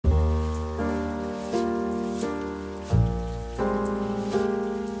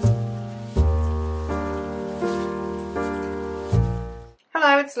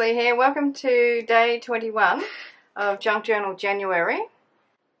it's Leigh here. Welcome to day 21 of Junk Journal January.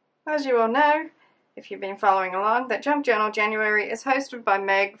 As you all know, if you've been following along, that Junk Journal January is hosted by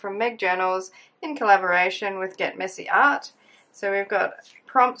Meg from Meg Journals in collaboration with Get Messy Art. So we've got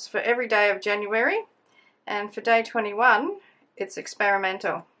prompts for every day of January, and for day 21 it's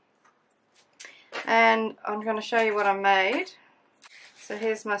experimental. And I'm going to show you what I made. So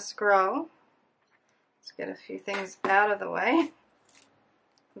here's my scroll. Let's get a few things out of the way.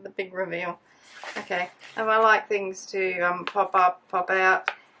 The big reveal. Okay, and I like things to pop up, pop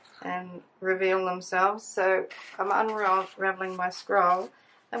out, and reveal themselves. So I'm unraveling my scroll,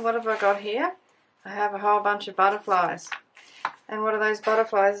 and what have I got here? I have a whole bunch of butterflies. And what are those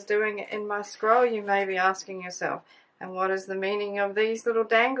butterflies doing in my scroll, you may be asking yourself. And what is the meaning of these little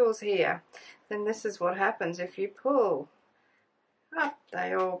dangles here? Then this is what happens if you pull up.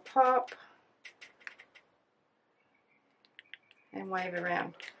 They all pop and wave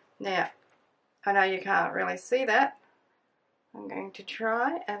around. Now, I know you can't really see that. I'm going to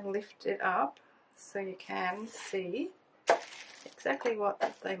try and lift it up so you can see exactly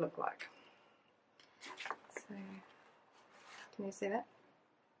what they look like. So, can you see that?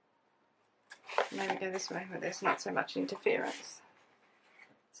 Maybe go this way where there's not so much interference.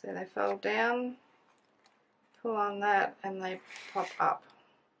 So they fold down, pull on that, and they pop up.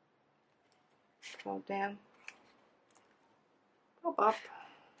 Fold down, pop up.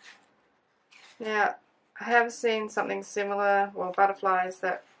 Now, I have seen something similar, well, butterflies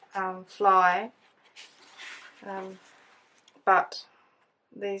that fly, but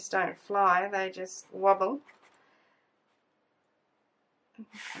these don't fly, they just wobble.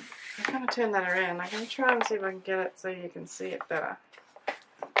 I'm going to turn that around. I'm going to try and see if I can get it so you can see it better.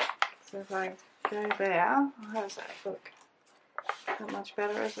 So if I go there, oh, how does that look? Not much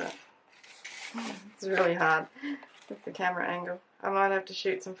better, is it? It's really hard with the camera angle. I might have to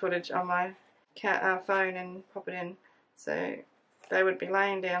shoot some footage on my phone and pop it in. So they would be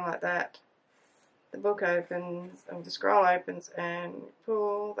laying down like that. The book opens, or the scroll opens, and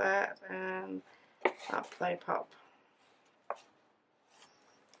pull that, and up they pop.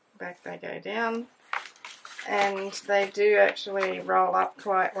 Back they go down, and they do actually roll up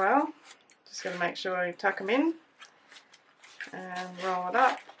quite well. Just got to make sure you tuck them in and roll it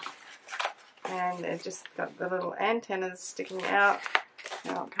up, and it just got the little antennas sticking out.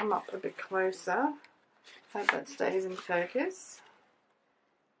 Now I'll come up a bit closer. Hope that stays in focus.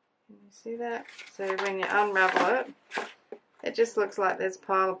 Can you see that? So when you unravel it, it just looks like there's a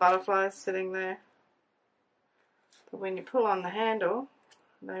pile of butterflies sitting there. But when you pull on the handle,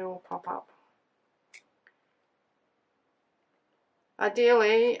 they all pop up.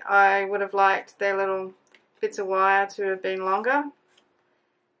 Ideally, I would have liked their little bits of wire to have been longer,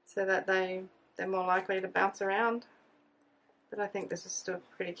 so that they're more likely to bounce around. But I think this is still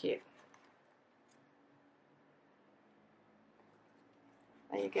pretty cute.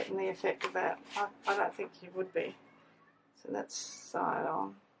 Are you getting the effect of that? I don't think you would be. So that's side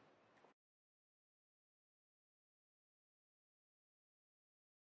on.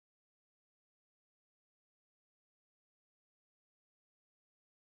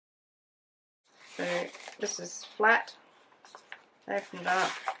 So this is flat, opened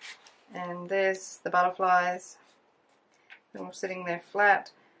up, and there's the butterflies. They're all sitting there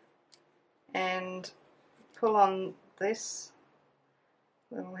flat, and pull on this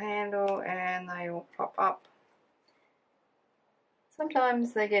little handle and they all pop up.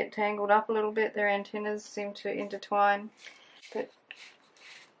 Sometimes they get tangled up a little bit, their antennas seem to intertwine, but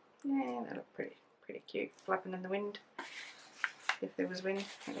yeah, they look pretty cute, flapping in the wind. If there was wind.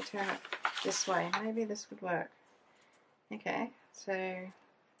 Let me turn it this way, maybe this would work. Okay, so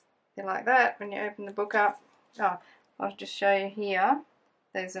they're like that when you open the book up. Oh, I'll just show you here.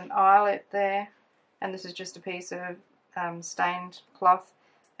 There's an eyelet there, and this is just a piece of stained cloth,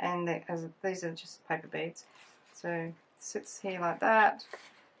 and these are just paper beads. So it sits here like that,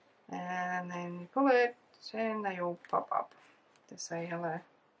 and then you pull it, and they all pop up to say hello.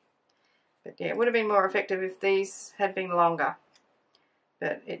 But yeah, it would have been more effective if these had been longer.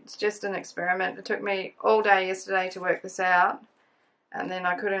 But it's just an experiment. It took me all day yesterday to work this out, and then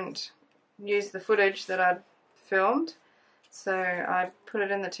I couldn't use the footage that I'd filmed, so I put it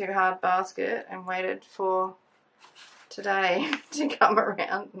in the too hard basket and waited for today to come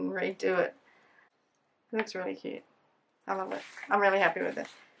around and redo it. It looks really cute. I love it. I'm really happy with it.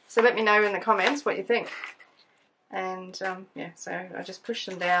 So let me know in the comments what you think. And yeah, so I just push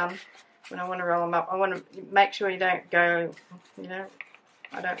them down when I want to roll them up. I want to make sure you don't go, you know,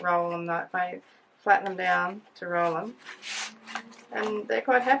 I don't roll them that way. Flatten them down to roll them. And they're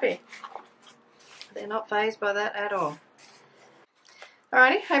quite happy. They're not fazed by that at all.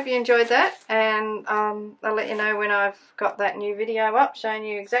 Alrighty, hope you enjoyed that, and I'll let you know when I've got that new video up showing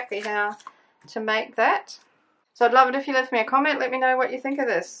you exactly how to make that. So I'd love it if you left me a comment, let me know what you think of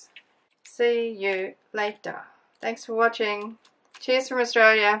this. See you later. Thanks for watching. Cheers from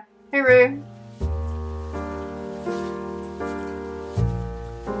Australia. Hooroo!